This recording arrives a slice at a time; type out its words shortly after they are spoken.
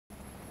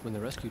When the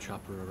rescue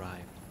chopper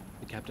arrived,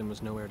 the captain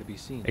was nowhere to be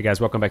seen. Hey guys,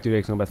 welcome back to the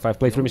X-Combat 5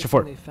 playthrough, Mission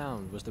 4. The only thing they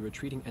found was the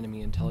retreating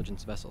enemy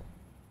intelligence vessel.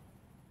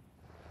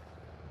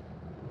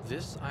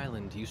 This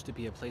island used to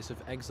be a place of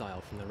exile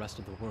from the rest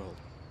of the world.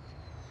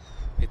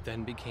 It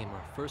then became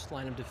our first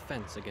line of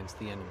defense against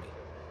the enemy.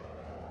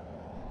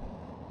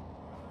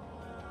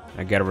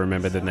 I gotta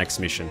remember the next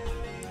mission.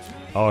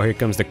 Oh, here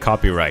comes the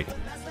copyright.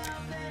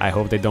 I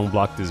hope they don't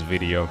block this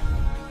video.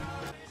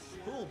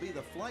 Who'll be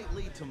the flight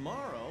lead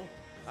tomorrow?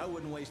 I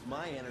wouldn't waste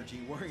my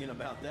energy worrying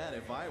about that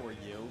if I were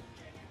you.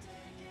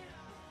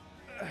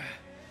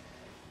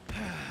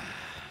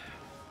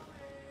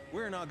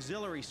 We're an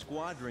auxiliary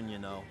squadron, you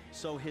know,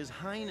 so His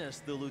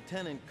Highness the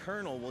Lieutenant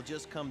Colonel will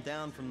just come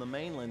down from the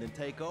mainland and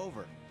take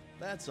over.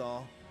 That's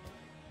all.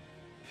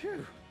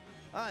 Phew.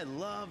 I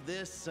love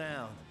this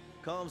sound.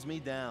 Calms me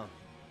down.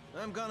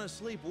 I'm gonna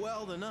sleep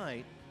well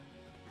tonight.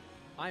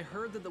 I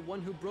heard that the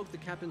one who broke the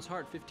captain's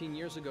heart 15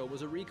 years ago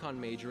was a recon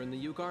major in the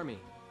Yuk Army.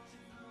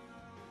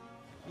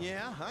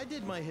 Yeah, I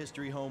did my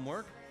history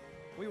homework.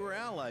 We were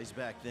allies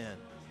back then.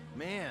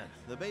 Man,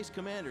 the base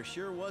commander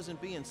sure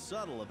wasn't being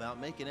subtle about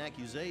making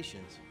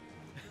accusations.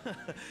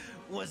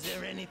 Was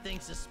there anything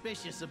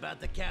suspicious about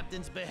the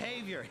captain's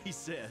behavior, he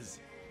says.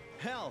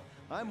 Hell,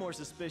 I'm more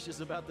suspicious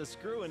about the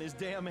screw in his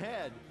damn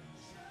head.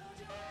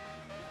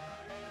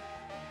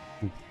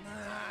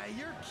 Ah,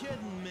 you're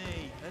kidding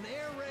me. An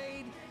air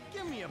raid?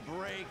 Give me a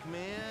break,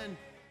 man.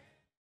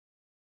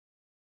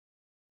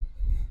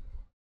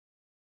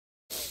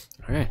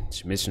 Alright,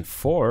 so mission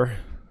 4.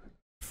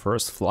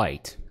 First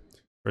flight.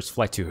 First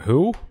flight to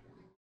who?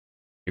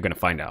 You're gonna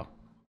find out.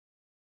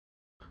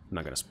 I'm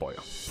not gonna spoil.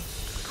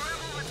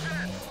 Scramble the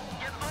jets!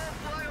 Get all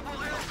flyable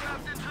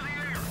aircraft into the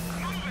air!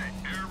 Move it!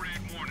 Air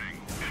raid warning.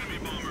 Enemy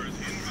bombers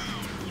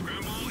inbound.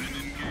 Scramble and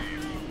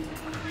engage.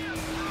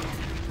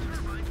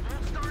 Turbines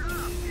won't start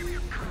up.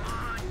 Come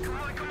on, come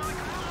on, come on,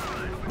 come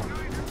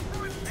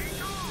on!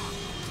 Take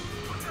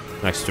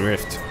off! Nice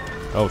drift.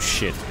 Oh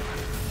shit.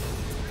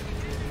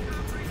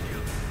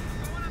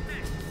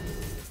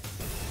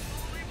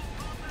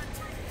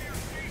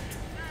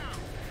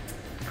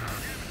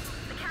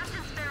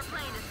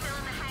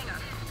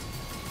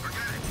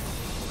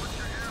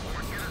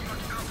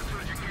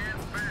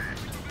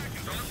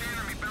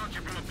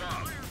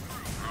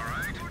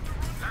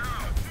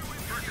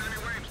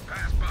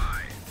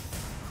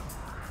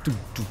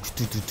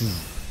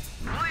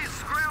 Please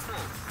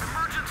scramble!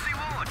 Emergency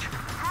launch!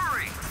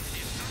 Hurry!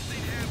 If something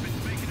happens,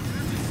 make an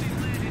emergency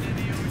landing in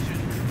the ocean.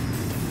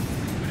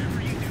 Whatever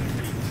you do,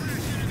 don't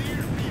crash into the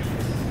airfield.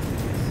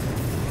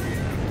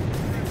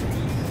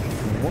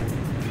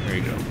 There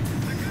you go.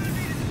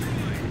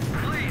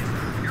 Please,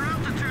 your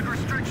altitude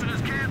restriction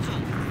is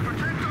canceled.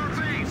 Protect our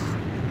base.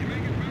 You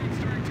make it bounce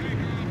during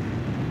takeoff.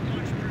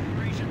 Launch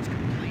preparations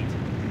complete.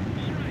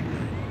 All right.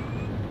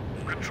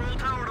 Control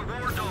tower to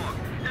War Dog.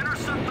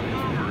 Intercept the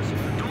bombers.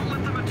 Don't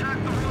let them attack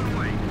the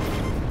runway.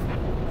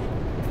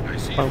 I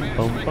see Bum, you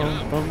bum, waking bum,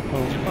 up. bum,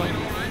 bum, You bum. playing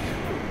all right?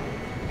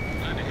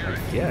 Glad to hear it.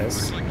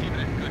 Yes. Looks like keeping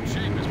it in good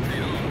shape is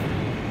paid off.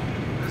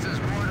 This is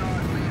War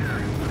Dog leader,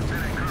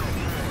 Lieutenant Colonel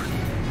Ford.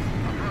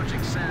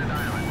 Approaching Sand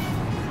Island.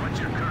 What's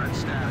your current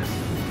status?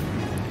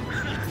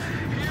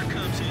 Here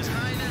comes His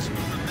Highness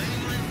from the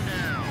mainland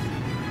now.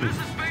 This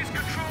is Base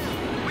Control.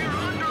 We are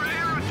under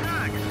air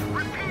attack.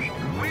 Repeat,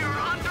 we are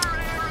under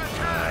air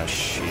attack. Ah,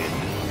 shit.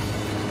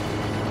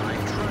 I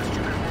trust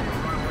you can hold the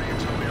runway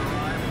until we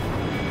arrive.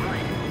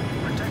 Right.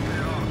 Protect it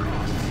at all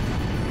costs.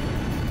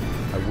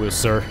 I will,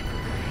 sir.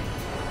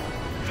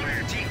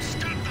 Fire team,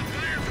 stop the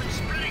fire from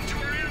spreading to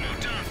our ammo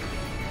dump.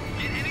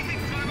 Get anything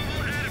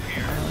flammable out of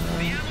here.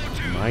 The ammo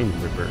tube. Mine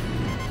Ripper.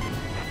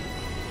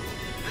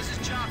 This is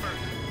Chopper.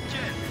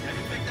 Kid, have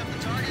you picked up the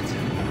targets?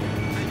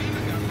 They've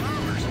even got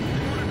bombers.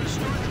 They want to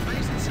destroy the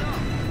base itself.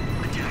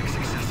 Attack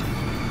successful.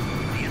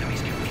 The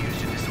enemy's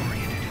confused and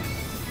disoriented.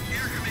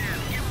 Air Command,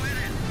 get with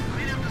it.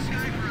 Clean up the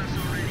sky for us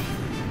already.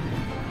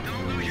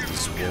 Don't lose your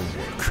This focus. will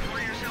work.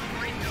 Fly yourself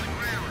right into the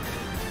ground.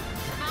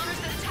 Bombers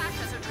that attacked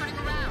us are turning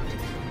around.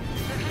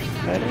 They're heading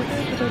back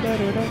to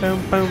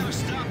Gotta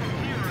stop them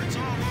here or it's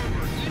all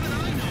over. Even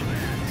I know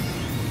that.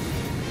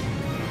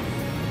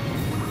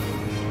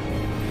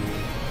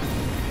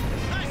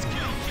 Nice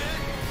kill, kid.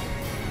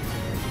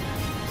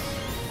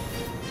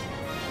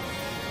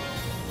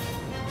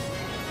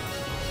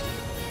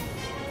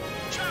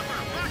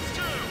 Chopper, box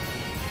 2.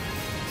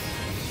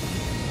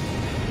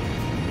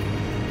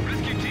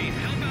 Rescue team,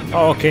 help out the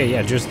Oh, okay,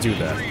 yeah, just do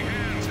that. three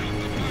hands. Help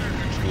the fire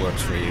control.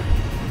 Works for you.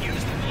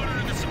 Use the water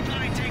in the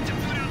supply tank to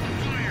put out the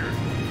fire.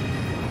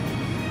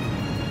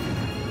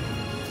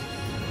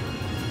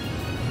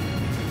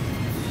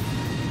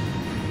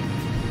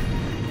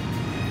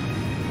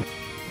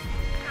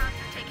 Cops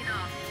are taking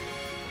off.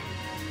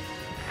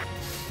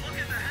 Look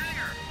at the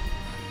hangar.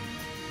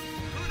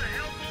 Who the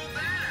hell pulled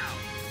that out?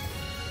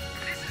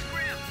 This is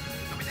Grim.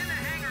 I was in the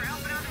hangar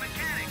helping out the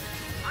mechanics.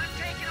 I'm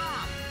taking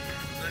off.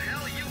 The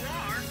hell you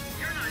are?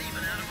 You're not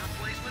even out of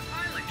replacement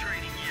pilot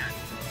training yet.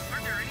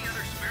 Aren't there any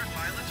other spare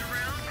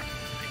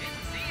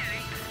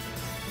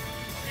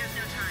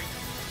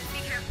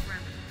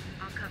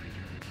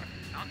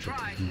I'll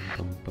try.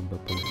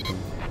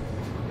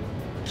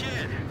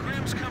 Kid,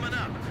 Grim's coming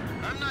up.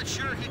 I'm not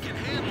sure he can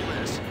handle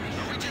this.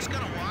 Are we just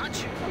gonna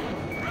watch?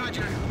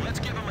 Roger, let's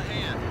give him a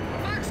hand.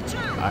 Mark's 2!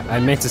 I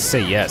meant to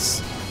say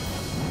yes.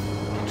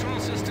 Control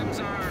systems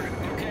are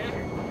okay.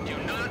 Do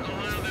not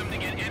allow them to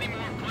get any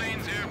more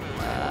planes airborne.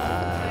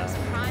 Grim's a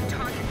prime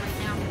target right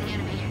now for the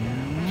enemy.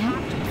 We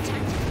have to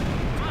protect him.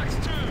 Fox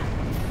 2.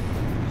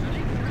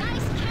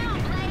 Nice kill,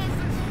 Blaze!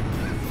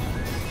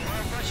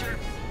 Oil pressure.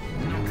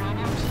 No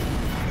problems.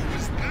 What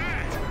was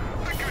that?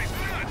 That guy's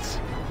nuts.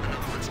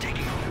 Another one's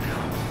taking off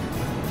now.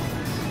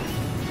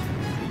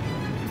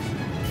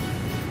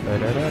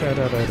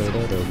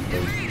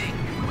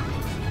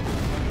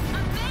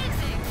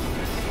 Amazing!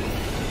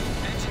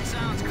 Engine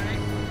sounds great.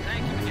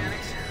 Thank you,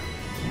 mechanics.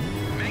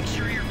 Make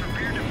sure you're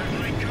prepared to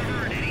provide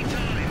cover at any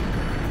time.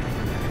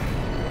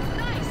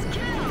 Nice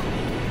kill!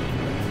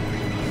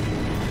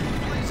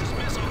 Blaze's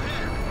missile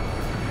hit.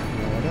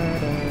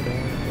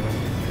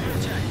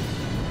 Check.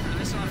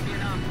 This ought to be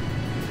enough.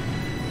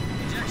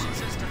 Ejection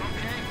system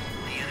okay?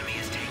 The enemy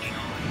is taking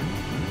off.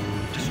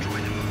 Destroy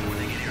them before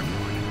they get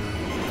airborne.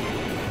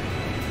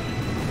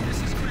 This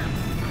is Grim.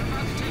 I'm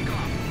about to take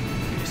off.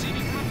 You see me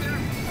from up there?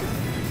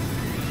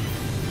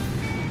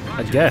 I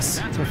Roger. guess.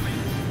 That's where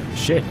we-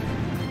 Shit.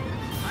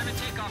 I'm in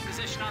takeoff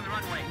position on the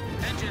runway.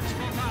 Engines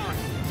full power.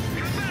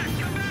 Come back!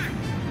 Come back!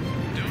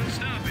 Don't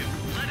stop him.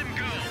 Let him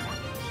go.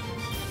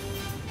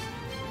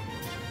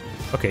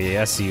 Okay,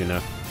 yeah, I see you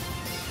now.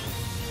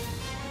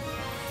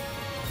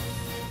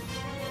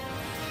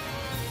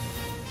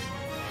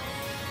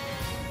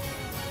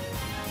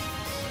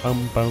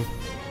 Bum.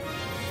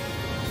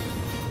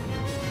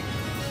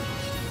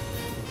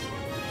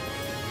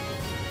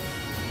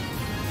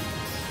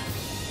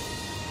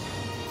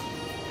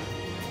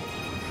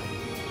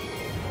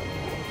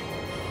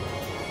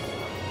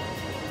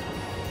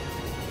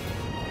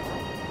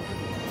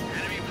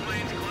 Enemy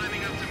planes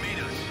climbing up to meet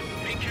us.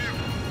 Be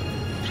careful.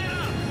 Get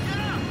up! Get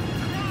up!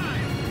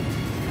 Climb!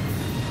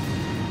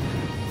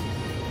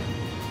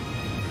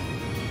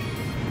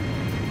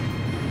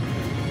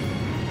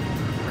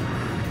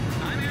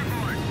 I'm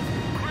airborne.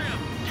 Grim,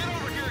 get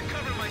over here and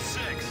cover my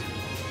 6.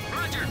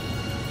 Roger.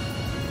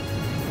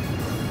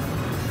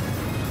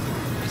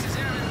 This is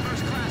Airman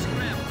First Class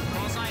Grim.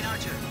 Call sign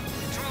Archer.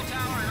 Control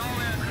tower and all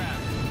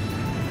aircraft.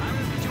 I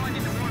will be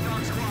joining the War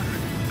Dog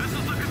Squadron. This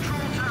is the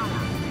control tower.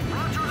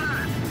 Roger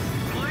that.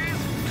 Please,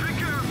 take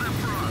care of them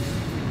for us.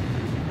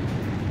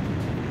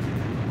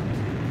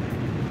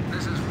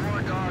 This is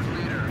War Dog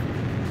Leader.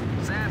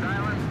 Sand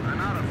Island, I'm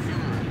out of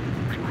fuel.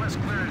 Request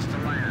clearance to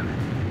land.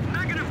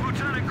 Negative,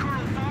 Lieutenant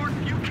Colonel Ford.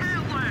 You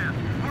can't land.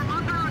 We're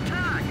under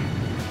attack.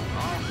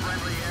 All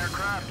friendly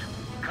aircraft,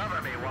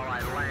 cover me while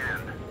I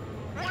land.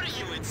 What are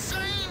you,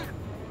 insane?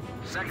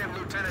 Second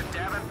Lieutenant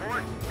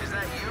Davenport, is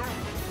that you?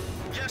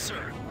 Yes,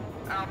 sir.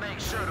 I'll make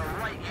sure to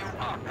write you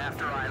up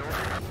after I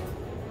land.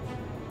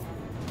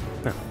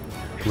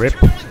 Rip.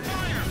 Throwing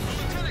fire! The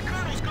lieutenant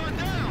colonel's gone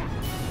down!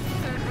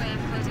 Third wave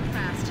closing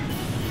fast.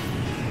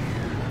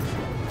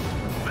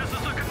 This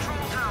is the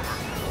control tower.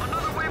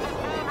 Another wave of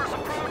bombers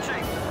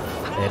approaching.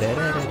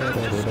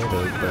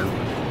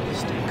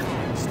 Stay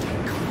calm, stay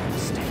calm,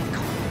 stay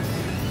calm.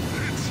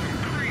 That's some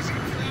crazy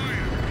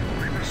flyer.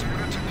 We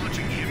resorted to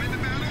launching him into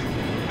battle?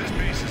 This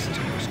base is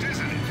toast,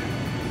 isn't it?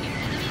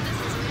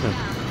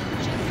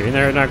 Okay,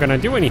 they're not gonna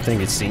do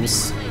anything, it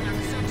seems. Fine.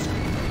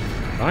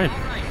 All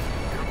right.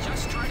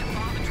 Just try to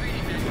follow the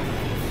training manual.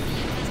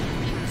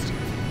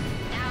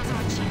 Now's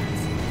our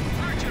chance.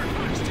 Archer,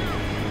 Fox 2.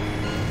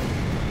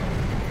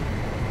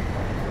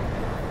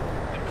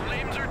 The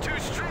flames are too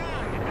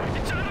strong.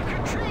 It's out of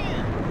control.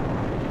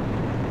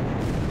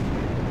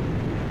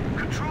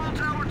 Control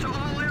tower to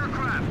all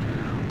aircraft.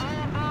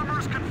 All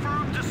bombers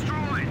confirmed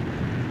destroyed.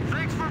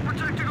 Thanks for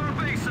protecting our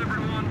base,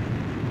 everyone.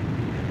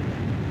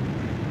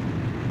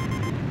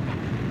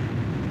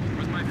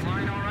 Was my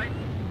flying all right?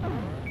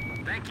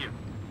 Thank you.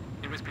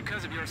 It was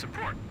because of your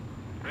support.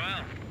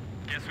 Well,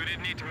 guess we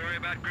didn't need to worry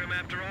about Grim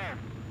after all.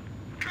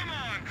 Come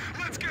on,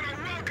 let's get a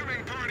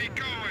welcoming party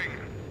going.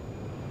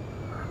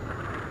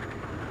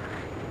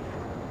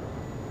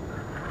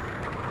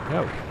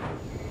 Oh.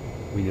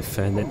 We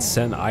defended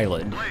Sand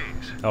Island.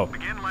 Blaze, Oh.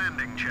 begin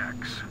landing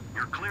checks.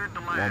 You're cleared to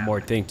land. One more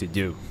thing to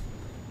do.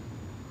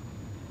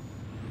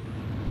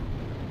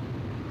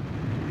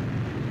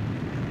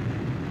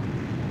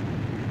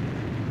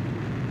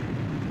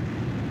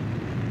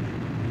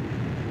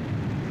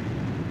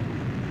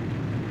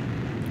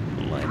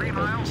 Line 3 it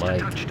miles up to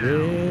like touchdown.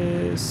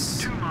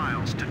 this. 2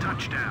 miles to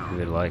touchdown.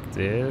 Do it like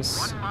this.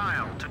 1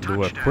 mile to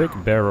Do a touchdown. quick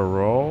barrel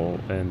roll,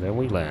 and then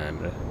we land.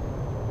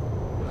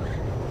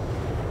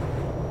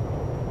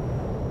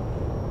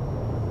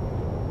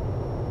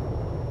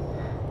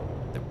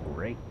 The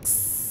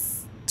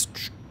brakes.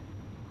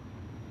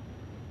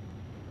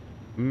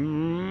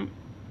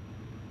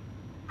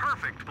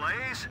 Perfect,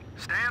 Blaze.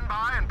 Stand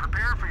by and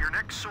prepare for your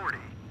next sortie.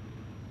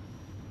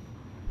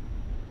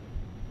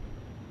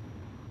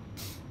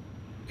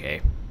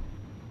 Okay.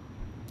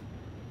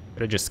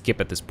 Better just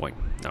skip at this point.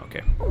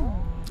 Okay.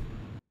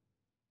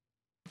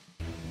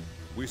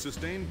 We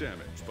sustained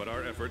damage, but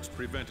our efforts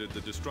prevented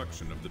the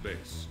destruction of the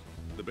base.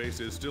 The base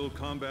is still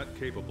combat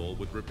capable,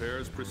 with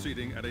repairs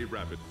proceeding at a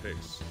rapid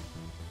pace.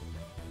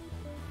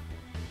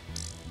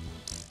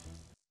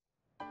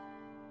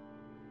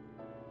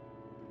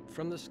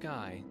 From the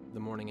sky, the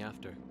morning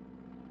after.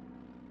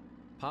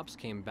 Pops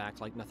came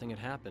back like nothing had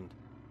happened,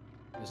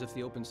 as if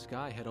the open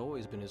sky had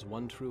always been his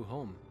one true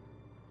home.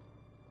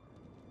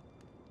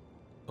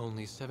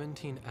 Only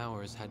 17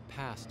 hours had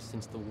passed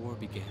since the war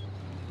began.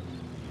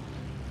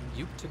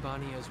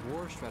 Yuktibania's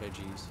war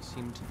strategies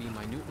seemed to be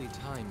minutely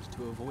timed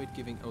to avoid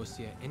giving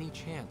Osea any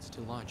chance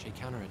to launch a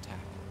counterattack.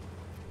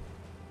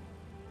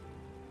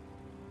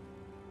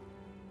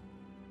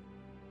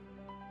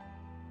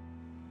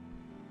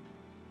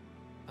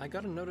 I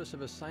got a notice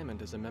of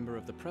assignment as a member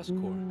of the press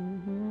corps.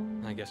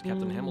 I guess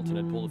Captain Hamilton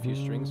had pulled a few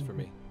strings for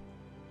me.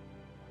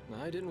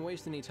 I didn't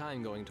waste any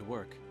time going to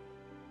work.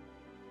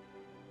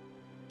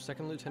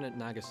 Second Lieutenant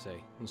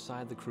Nagase,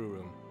 inside the crew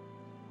room.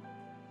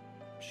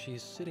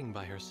 She's sitting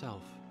by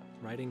herself,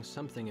 writing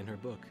something in her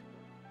book.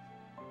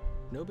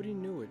 Nobody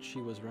knew what she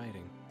was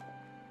writing.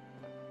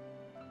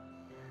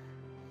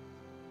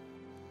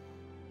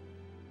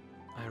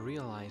 I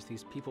realized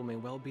these people may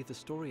well be the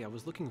story I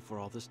was looking for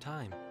all this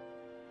time.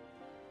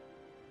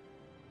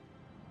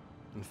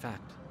 In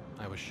fact,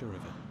 I was sure of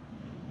it.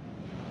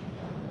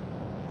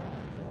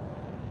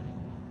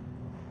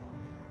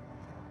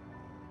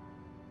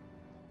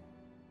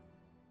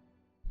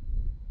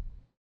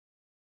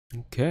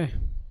 Okay.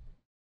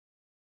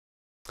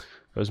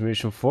 That was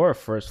mission 4,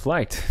 first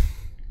flight.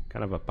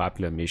 Kind of a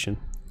popular mission.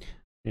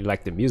 You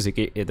like the music?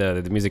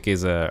 The music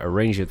is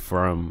arranged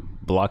from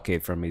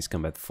Blockade from Ace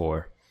Combat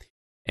 4,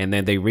 and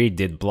then they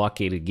redid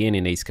Blockade again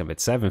in Ace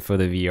Combat 7 for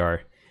the VR,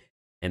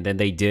 and then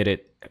they did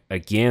it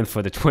again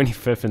for the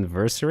 25th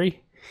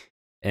anniversary,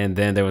 and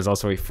then there was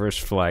also a first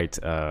flight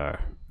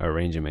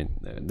arrangement.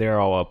 They're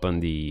all up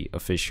on the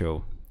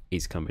official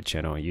Ace Combat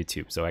channel on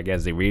YouTube, so I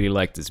guess they really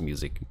like this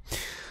music.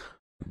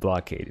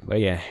 Blockade. But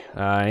yeah,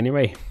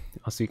 anyway,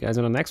 I'll see you guys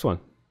on the next one.